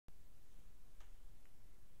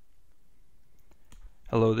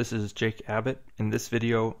Hello, this is Jake Abbott. In this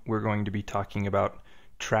video, we're going to be talking about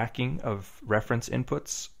tracking of reference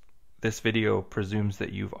inputs. This video presumes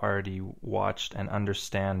that you've already watched and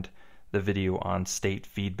understand the video on state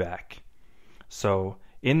feedback. So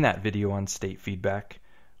in that video on state feedback,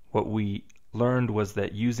 what we learned was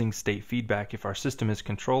that using state feedback, if our system is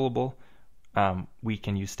controllable, we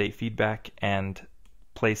can use state feedback and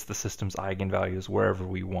place the system's eigenvalues wherever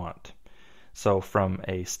we want. So from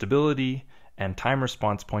a stability and time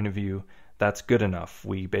response point of view, that's good enough.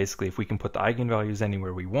 If we can put the eigenvalues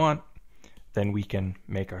anywhere we want, then we can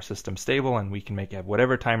make our system stable and we can have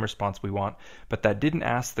whatever time response we want. But that didn't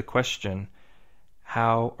ask the question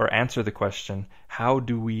answer the question, how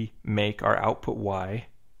do we make our output Y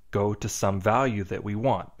go to some value that we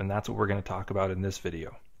want? And that's what we're going to talk about in this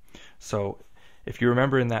video. So if you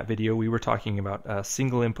remember in that video, we were talking about a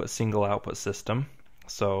single input, single output system.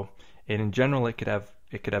 So in general, it could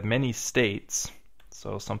have many states,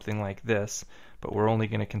 so something like this, but we're only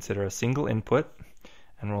going to consider a single input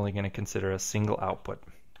and we're only going to consider a single output.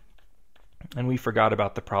 And we forgot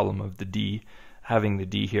about the problem of the D, having the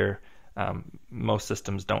D here. Most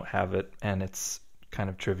systems don't have it, and it's kind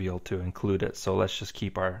of trivial to include it, so let's just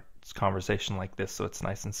keep our conversation like this so it's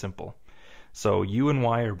nice and simple. So U and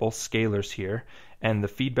Y are both scalars here, and the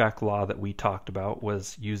feedback law that we talked about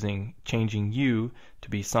was changing U to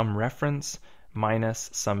be some reference minus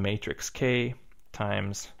some matrix K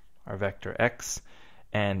times our vector X.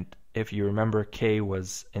 And if you remember, K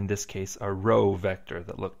was, in this case, a row vector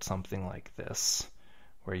that looked something like this,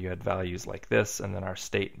 where you had values like this, and then our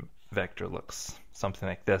state vector looks something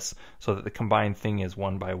like this, so that the combined thing is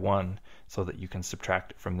 1 by 1, so that you can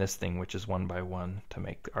subtract it from this thing, which is 1 by 1, to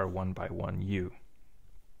make our 1 by 1 U.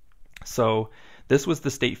 So this was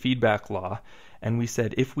the state feedback law, and we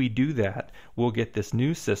said if we do that, we'll get this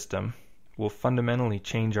new system. We'll fundamentally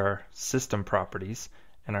change our system properties,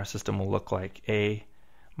 and our system will look like A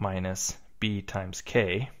minus B times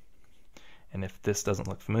K. And if this doesn't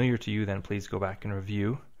look familiar to you, then please go back and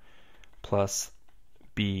review, plus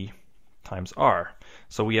B times R.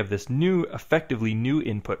 So we have this effectively new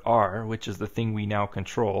input R, which is the thing we now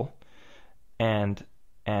control, and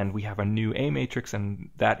we have a new A matrix, and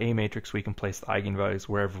that A matrix we can place the eigenvalues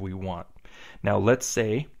wherever we want. Now let's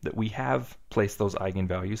say that we have placed those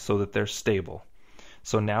eigenvalues so that they're stable.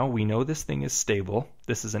 So now we know this thing is stable.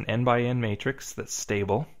 This is an n by n matrix that's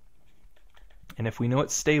stable. And if we know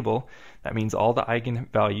it's stable, that means all the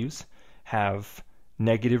eigenvalues have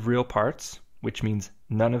negative real parts, which means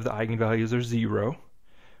none of the eigenvalues are 0,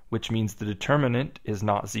 which means the determinant is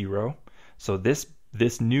not 0. So this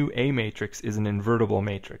new A matrix is an invertible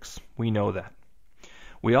matrix. We know that.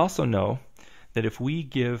 We also know that if we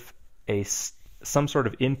give some sort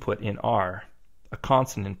of input in R, a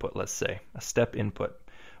constant input, let's say, a step input,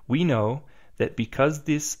 we know that because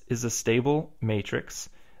this is a stable matrix,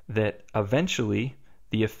 that eventually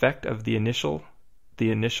the effect of the initial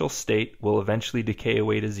state will eventually decay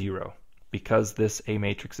away to 0, because this A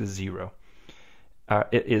matrix is 0.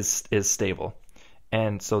 It is stable.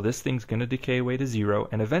 And so this thing's going to decay away to 0,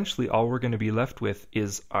 and eventually all we're going to be left with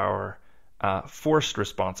is our forced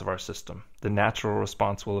response of our system. The natural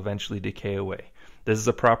response will eventually decay away. This is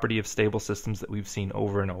a property of stable systems that we've seen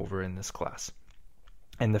over and over in this class.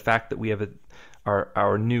 And the fact that we have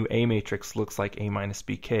our new A matrix looks like A minus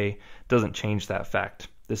BK doesn't change that fact.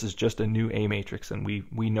 This is just a new A matrix, and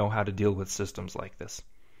we know how to deal with systems like this.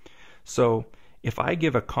 So if I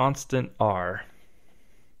give a constant R,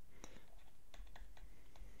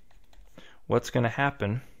 what's going to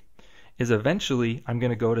happen is eventually I'm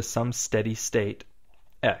going to go to some steady state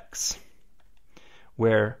X,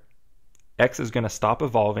 where X is going to stop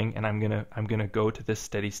evolving, and I'm going to go to this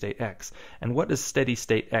steady state X. And what does steady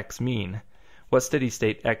state X mean? What steady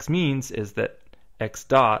state X means is that X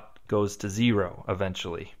dot goes to 0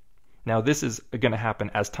 eventually. Now this is going to happen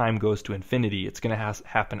as time goes to infinity. It's going to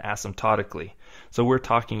happen asymptotically. So we're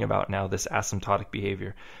talking about now this asymptotic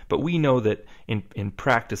behavior. But we know that in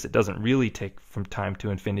practice it doesn't really take from time to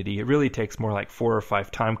infinity. It really takes more like 4 or 5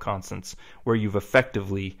 time constants where you've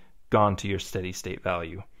effectively gone to your steady state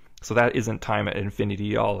value. So that isn't time at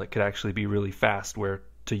infinity at all. It could actually be really fast, where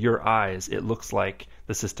to your eyes it looks like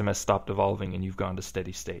the system has stopped evolving and you've gone to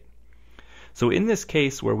steady state. So in this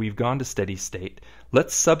case where we've gone to steady state,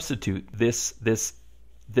 let's substitute this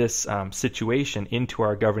situation into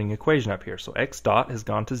our governing equation up here. So X dot has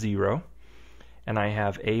gone to 0, and I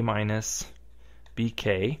have A minus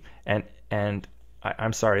BK, and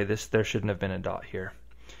I'm sorry, there shouldn't have been a dot here.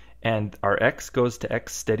 And our X goes to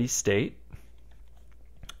X steady state,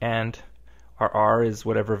 and our R is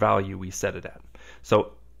whatever value we set it at.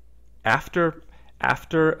 So after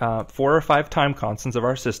after 4 or 5 time constants of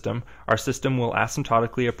our system will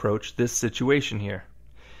asymptotically approach this situation here.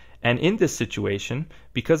 And in this situation,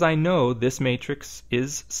 because I know this matrix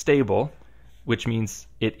is stable, which means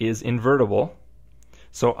it is invertible,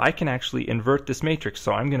 so I can actually invert this matrix.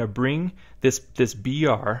 So I'm going to bring this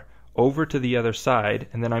BR over to the other side,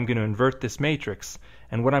 and then I'm going to invert this matrix.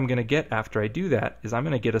 And what I'm going to get after I do that is I'm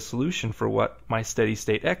going to get a solution for what my steady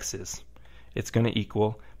state X is. It's going to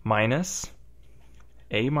equal minus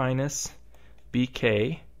A minus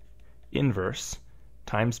BK inverse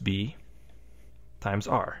times B times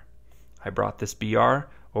R. I brought this BR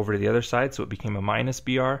over to the other side, so it became a minus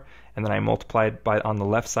BR, and then I multiplied on the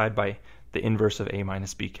left side by the inverse of A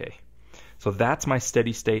minus BK. So that's my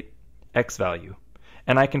steady state X value.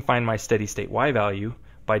 And I can find my steady state Y value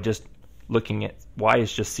by just looking at Y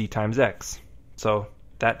is just C times X. So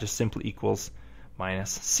that just simply equals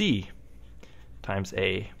minus C times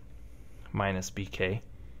A minus BK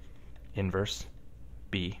inverse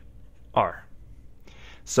BR.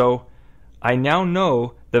 So I now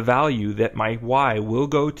know the value that my Y will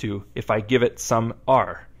go to if I give it some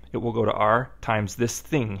R. It will go to R times this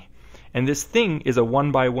thing. And this thing is a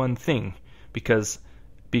 1 by 1 thing because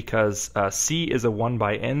C is a 1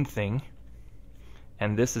 by n thing,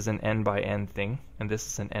 and this is an n by n thing, and this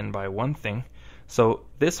is an n by 1 thing. So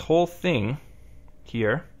this whole thing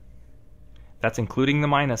here, that's including the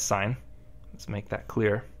minus sign. Let's make that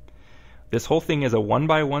clear. This whole thing is a 1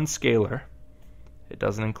 by 1 scalar. It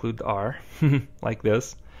doesn't include the R, like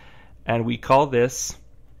this. And we call this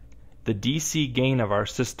the DC gain of our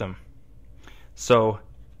system. So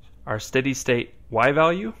our steady state Y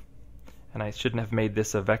value, and I shouldn't have made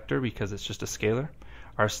this a vector because it's just a scalar.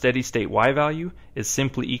 Our steady state Y value is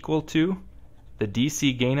simply equal to the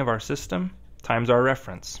DC gain of our system times our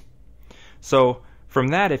reference. So from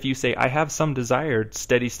that, if you say, I have some desired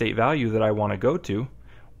steady state value that I want to go to,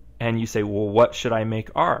 and you say, well, what should I make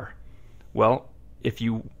R? Well, if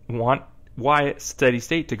you want Y steady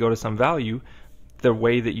state to go to some value, the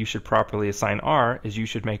way that you should properly assign R is you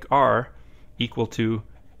should make R equal to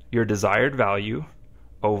your desired value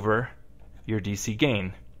over your DC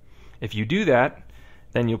gain. If you do that,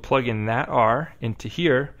 then you'll plug in that R into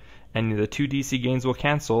here, and the two DC gains will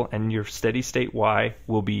cancel, and your steady state Y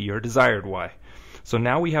will be your desired Y. So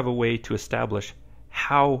now we have a way to establish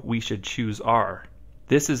how we should choose R.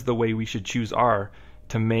 This is the way we should choose R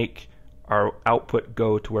to make our output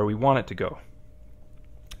go to where we want it to go.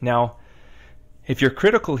 Now, if you're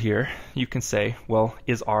critical here, you can say, well,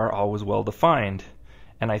 is R always well defined?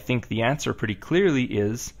 And I think the answer pretty clearly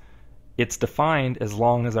is it's defined as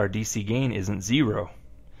long as our DC gain isn't 0.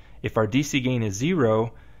 If our DC gain is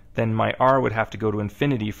 0, then my R would have to go to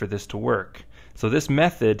infinity for this to work. So this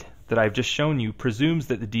method that I've just shown you presumes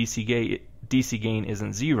that the DC gain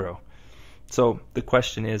isn't 0. So the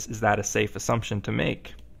question is that a safe assumption to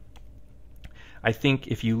make? I think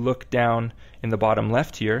if you look down in the bottom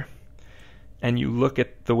left here, and you look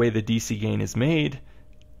at the way the DC gain is made,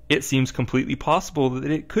 it seems completely possible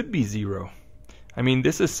that it could be 0. I mean,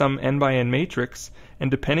 this is some n by n matrix,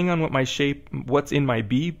 and depending on what what's in my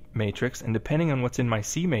B matrix, and depending on what's in my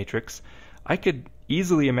C matrix, I could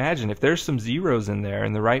easily imagine if there's some zeros in there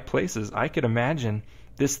in the right places, I could imagine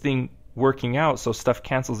this thing working out so stuff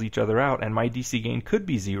cancels each other out, and my DC gain could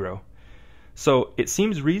be 0. So it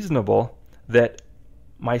seems reasonable that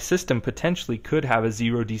my system potentially could have a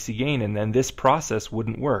 0 DC gain, and then this process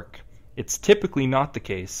wouldn't work. It's typically not the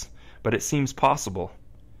case, but it seems possible.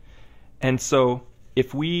 And so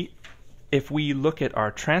if we look at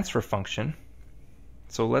our transfer function,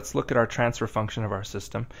 so let's look at our transfer function of our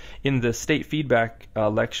system. In the state feedback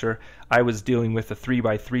lecture, I was dealing with a 3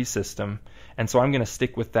 by 3 system, and so I'm going to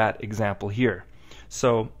stick with that example here.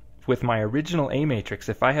 So with my original A matrix,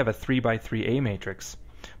 if I have a 3 by 3 A matrix,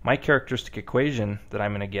 my characteristic equation that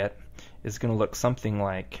I'm going to get is going to look something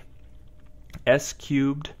like s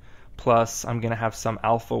cubed plus, I'm going to have some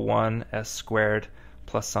alpha 1 s squared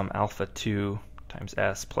plus some alpha 2 times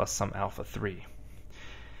s plus some alpha 3.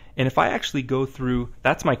 And if I actually go through,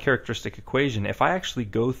 that's my characteristic equation. If I actually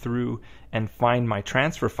go through and find my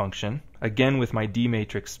transfer function, again with my D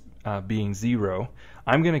matrix being 0,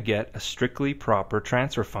 I'm going to get a strictly proper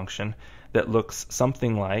transfer function that looks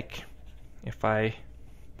something like, if I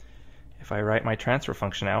write my transfer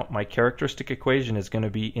function out, my characteristic equation is going to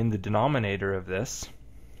be in the denominator of this.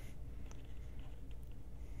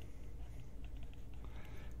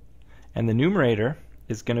 And the numerator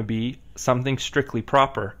is going to be something strictly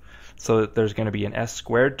proper. So that there's going to be an s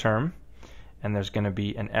squared term, and there's going to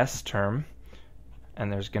be an s term,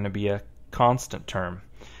 and there's going to be a constant term.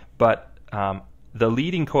 But the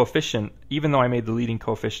leading coefficient, even though I made the leading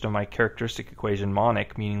coefficient of my characteristic equation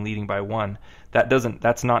monic, meaning leading by 1,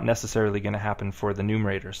 that's not necessarily going to happen for the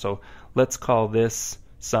numerator. So let's call this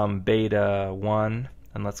some beta 1,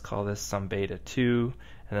 and let's call this some beta 2,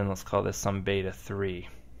 and then let's call this some beta 3.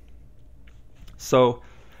 So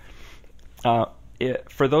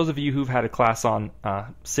for those of you who've had a class on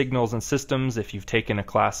signals and systems, if you've taken a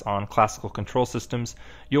class on classical control systems,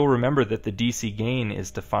 you'll remember that the DC gain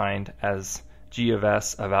is defined as g of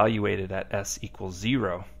s evaluated at s equals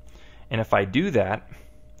 0. And if I do that,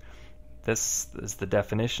 this is the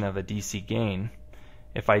definition of a DC gain.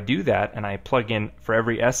 If I do that and I plug in, for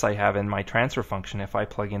every s I have in my transfer function, if I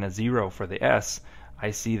plug in a 0 for the s,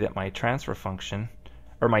 I see that my transfer function,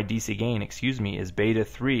 or my DC gain, excuse me, is beta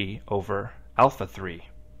 3 over alpha 3.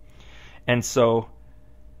 And so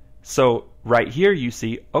right here you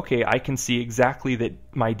see, okay, I can see exactly that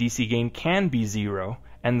my DC gain can be 0,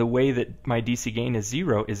 and the way that my DC gain is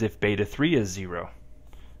 0 is if beta 3 is 0.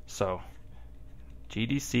 So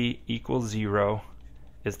GDC equals 0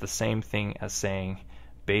 is the same thing as saying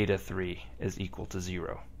beta 3 is equal to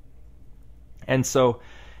 0. And so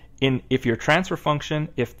if your transfer function,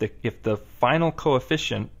 if the final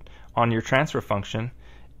coefficient on your transfer function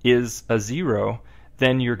is a 0,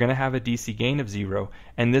 then you're going to have a DC gain of 0,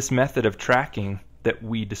 and this method of tracking that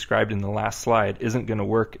we described in the last slide isn't going to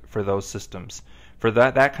work for those systems. For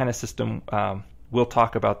that kind of system, we'll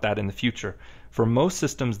talk about that in the future. For most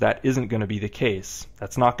systems, that isn't going to be the case.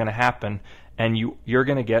 That's not going to happen, and you're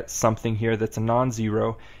going to get something here that's a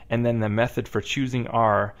non-zero, and then the method for choosing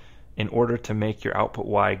R in order to make your output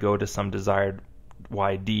Y go to some desired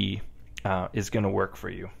YD is going to work for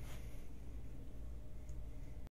you.